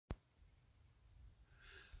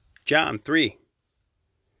John 3.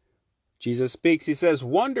 Jesus speaks. He says,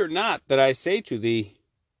 "Wonder not that I say to thee,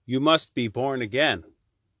 you must be born again."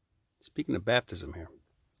 Speaking of baptism here.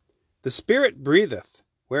 "The Spirit breatheth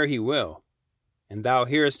where he will, and thou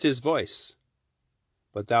hearest his voice,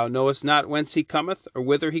 but thou knowest not whence he cometh or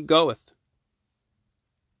whither he goeth.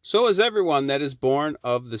 So is everyone that is born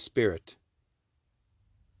of the Spirit."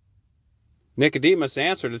 Nicodemus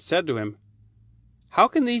answered and said to him, "How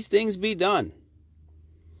can these things be done?"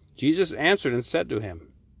 Jesus answered and said to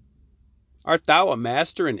him, "Art thou a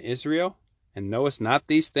master in Israel, and knowest not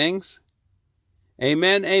these things?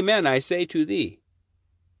 Amen, amen, I say to thee,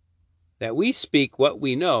 that we speak what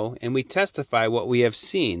we know, and we testify what we have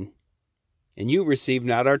seen, and you receive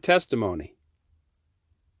not our testimony.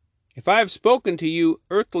 If I have spoken to you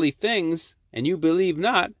earthly things, and you believe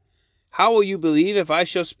not, how will you believe if I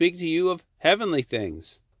shall speak to you of heavenly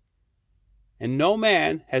things? And no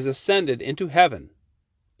man has ascended into heaven,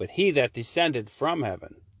 but he that descended from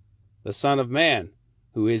heaven, the Son of Man,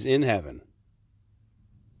 who is in heaven.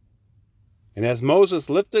 And as Moses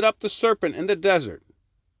lifted up the serpent in the desert,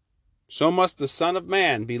 so must the Son of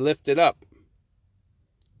Man be lifted up,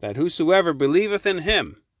 that whosoever believeth in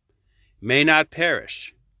him may not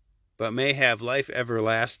perish, but may have life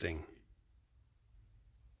everlasting."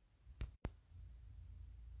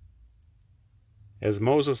 As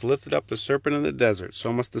Moses lifted up the serpent in the desert,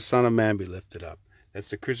 so must the Son of Man be lifted up. That's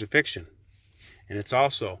the crucifixion. And it's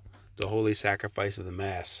also the holy sacrifice of the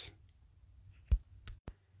Mass,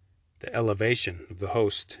 the elevation of the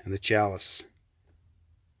host and the chalice,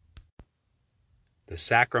 the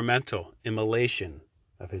sacramental immolation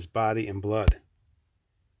of his body and blood.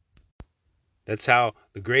 That's how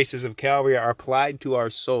the graces of Calvary are applied to our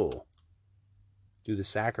soul, through the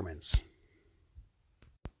sacraments,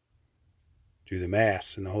 through the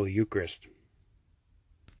Mass and the Holy Eucharist.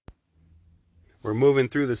 We're moving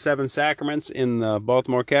through the 7 sacraments in the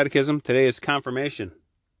Baltimore Catechism. Today is confirmation.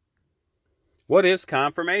 What is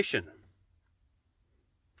confirmation?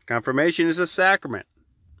 Confirmation is a sacrament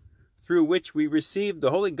through which we receive the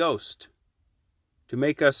Holy Ghost to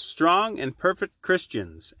make us strong and perfect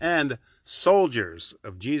Christians and soldiers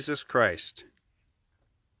of Jesus Christ.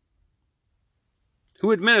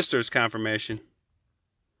 Who administers confirmation?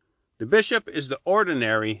 The bishop is the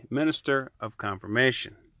ordinary minister of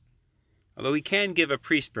confirmation, although he can give a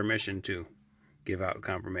priest permission to give out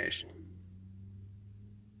confirmation.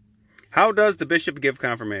 How does the bishop give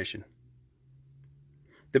confirmation?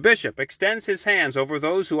 The bishop extends his hands over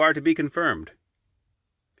those who are to be confirmed,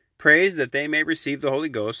 prays that they may receive the Holy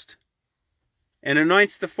Ghost, and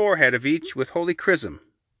anoints the forehead of each with holy chrism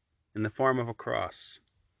in the form of a cross.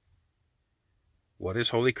 What is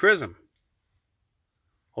holy chrism?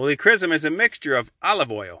 Holy chrism is a mixture of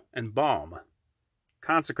olive oil and balm,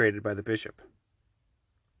 consecrated by the bishop.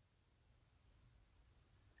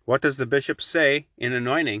 What does the bishop say in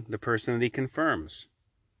anointing the person that he confirms?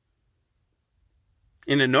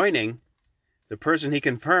 In anointing the person he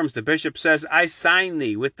confirms, the bishop says, "I sign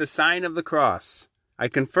thee with the sign of the cross. I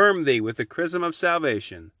confirm thee with the chrism of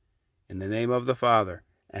salvation, in the name of the Father,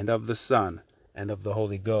 and of the Son, and of the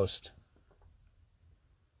Holy Ghost."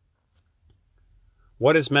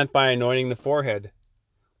 What is meant by anointing the forehead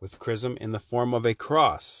with chrism in the form of a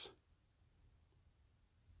cross?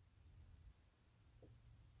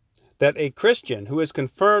 That a Christian who is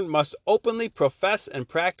confirmed must openly profess and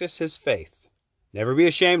practice his faith, never be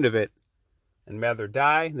ashamed of it, and rather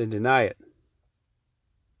die than deny it.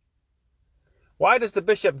 Why does the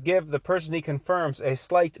bishop give the person he confirms a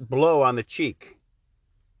slight blow on the cheek?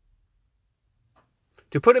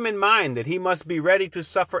 To put him in mind that he must be ready to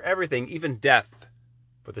suffer everything, even death,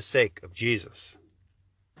 for the sake of Jesus.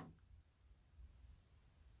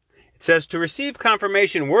 It says, to receive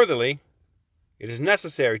confirmation worthily, it is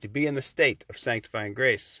necessary to be in the state of sanctifying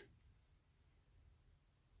grace.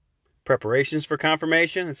 Preparations for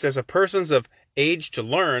confirmation, it says, a person of age to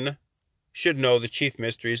learn should know the chief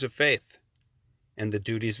mysteries of faith and the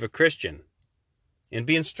duties of a Christian, and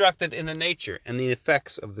be instructed in the nature and the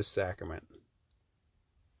effects of the sacrament.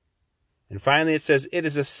 And finally, it says, it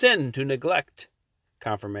is a sin to neglect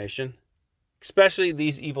confirmation, especially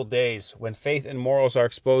these evil days when faith and morals are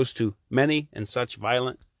exposed to many and such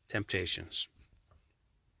violent temptations.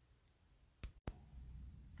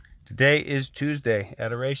 Today is Tuesday,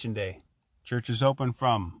 Adoration Day. Church is open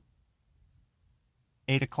from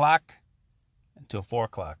 8 o'clock until 4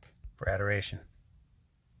 o'clock for adoration.